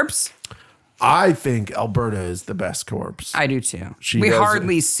 Best corpse? I think Alberta is the best corpse. I do too. We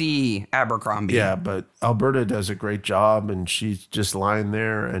hardly see Abercrombie. Yeah, but Alberta does a great job, and she's just lying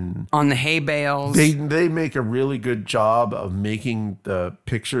there and on the hay bales. They make a really good job of making the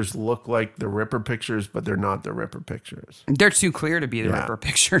pictures look like the Ripper pictures, but they're not the Ripper pictures. They're too clear to be the Ripper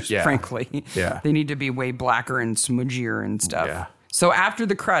pictures, frankly. Yeah. They need to be way blacker and smudgier and stuff. Yeah. So after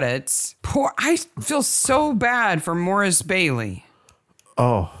the credits, I feel so bad for Morris Bailey.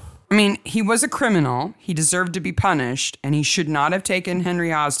 Oh. I mean, he was a criminal. He deserved to be punished, and he should not have taken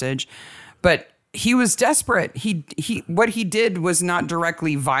Henry hostage. But he was desperate. What he did was not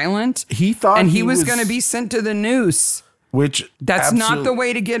directly violent. He thought, and he was going to be sent to the noose. That's not the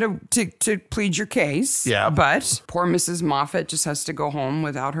way to get to plead your case. Yeah. But poor Mrs. Moffat just has to go home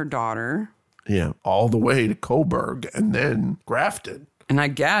without her daughter. Yeah, all the way to Coburg and then Grafton. And I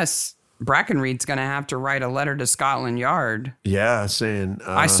guess Brackenreed's going to have to write a letter to Scotland Yard. Yeah, saying...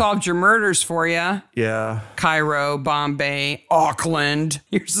 I solved your murders for you. Yeah. Cairo, Bombay, Auckland.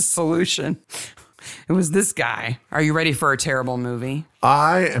 Here's a solution. It was this guy. Are you ready for a terrible movie?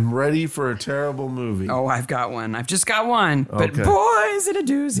 I am ready for a terrible movie. Oh, I've got one. I've just got one. But boy, is it a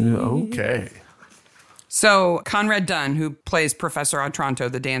doozy. Okay. So Conrad Dunn, who plays Professor Otranto,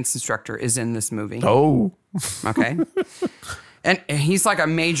 the dance instructor, is in this movie. Oh. Okay. And he's like a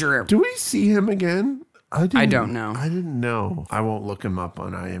major... Do we see him again? I don't know. I didn't know. I won't look him up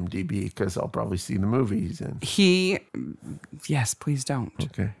on IMDb because I'll probably see the movie he's in. Yes, please don't.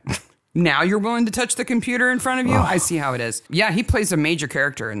 Okay. Now you're willing to touch the computer in front of you? I see how it is. Yeah, he plays a major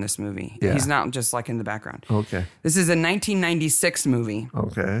character in this movie. Yeah. He's not just like in the background. Okay. This is a 1996 movie.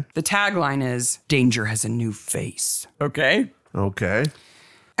 Okay. The tagline is, "Danger has a new face." Okay? Okay.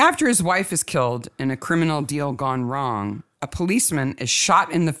 After his wife is killed in a criminal deal gone wrong, a policeman is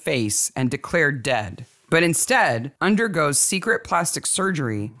shot in the face and declared dead, but instead undergoes secret plastic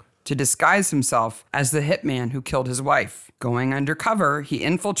surgery to disguise himself as the hitman who killed his wife. Going undercover, he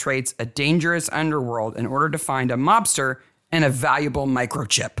infiltrates a dangerous underworld in order to find a mobster and a valuable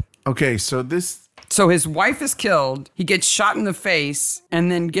microchip. Okay, so his wife is killed, he gets shot in the face,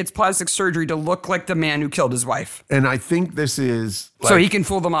 and then gets plastic surgery to look like the man who killed his wife. And I think this is... so he can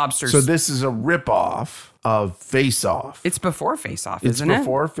fool the mobsters. So this is a ripoff of Face Off. It's before Face Off, isn't it? It's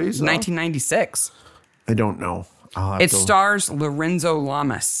before Face Off? 1996. I don't know. It stars Lorenzo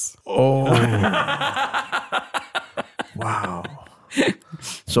Lamas. Oh. Wow.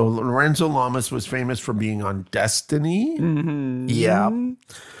 So Lorenzo Lamas was famous for being on Destiny. Mm-hmm. Yeah.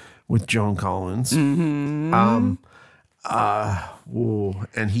 With Joan Collins. Mm-hmm.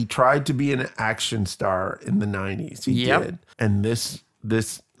 And he tried to be an action star in the 90s. He did. And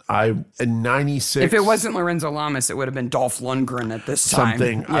in 96. If it wasn't Lorenzo Lamas, it would have been Dolph Lundgren at this time.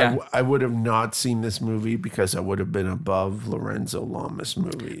 Something. Yeah. I would have not seen this movie because I would have been above Lorenzo Lamas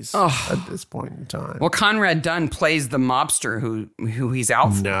movies at this point in time. Well, Conrad Dunn plays the mobster who he's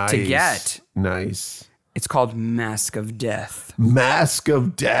out to get. Nice. It's called Mask of Death. Mask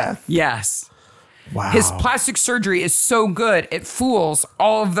of Death. Yes. Wow. His plastic surgery is so good, it fools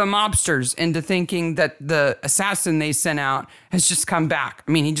all of the mobsters into thinking that the assassin they sent out has just come back.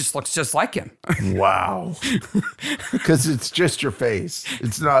 I mean, he just looks just like him. Wow. Because it's just your face.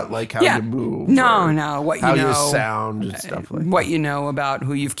 It's not like how you move. No. What you know. How you sound and stuff like that. What you know about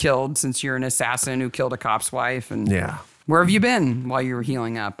who you've killed since you're an assassin who killed a cop's wife. And yeah. Where have you been while you were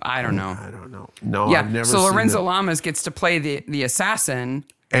healing up? I don't know. I don't know. No, I've never seen So Lorenzo Lamas gets to play the assassin.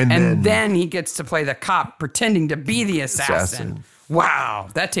 And then he gets to play the cop pretending to be the assassin. Wow,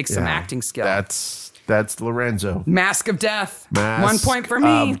 that takes some acting skill. That's Lorenzo. Mask of Death. Mask 1 point for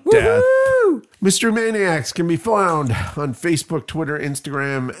me. Woohoo! Mystery Maniacs can be found on Facebook, Twitter,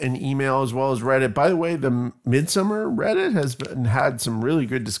 Instagram, and email, as well as Reddit. By the way, the Midsummer Reddit has had some really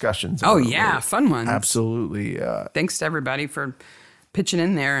good discussions. Oh, yeah, fun ones. Absolutely. Thanks to everybody for pitching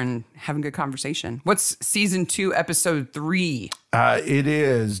in there and having good conversation. What's season 2, episode 3? It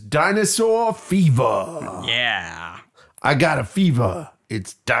is Dinosaur Fever. Yeah. I got a fever.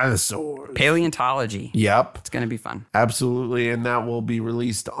 It's dinosaurs. Paleontology. Yep. It's going to be fun. Absolutely. And that will be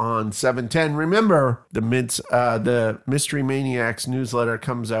released on 7/10. Remember, the Mystery Maniacs newsletter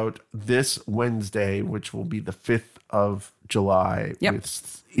comes out this Wednesday, which will be the 5th of July. Yep.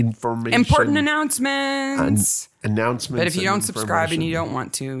 With information. Important announcements. Announcements. But if you don't subscribe and you don't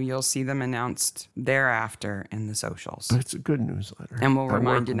want to, you'll see them announced thereafter in the socials. It's a good newsletter. And we'll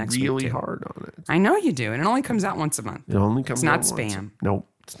remind you next week. Really hard on it. I know you do. And it only comes out once a month. It only comes out once. It's not spam. Nope,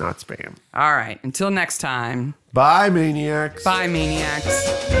 it's not spam. All right. Until next time. Bye, Maniacs. Bye, Maniacs.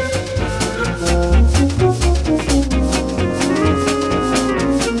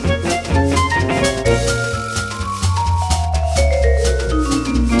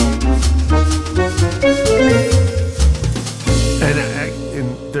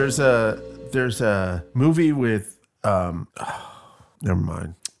 And there's a movie with never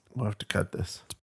mind. We'll have to cut this.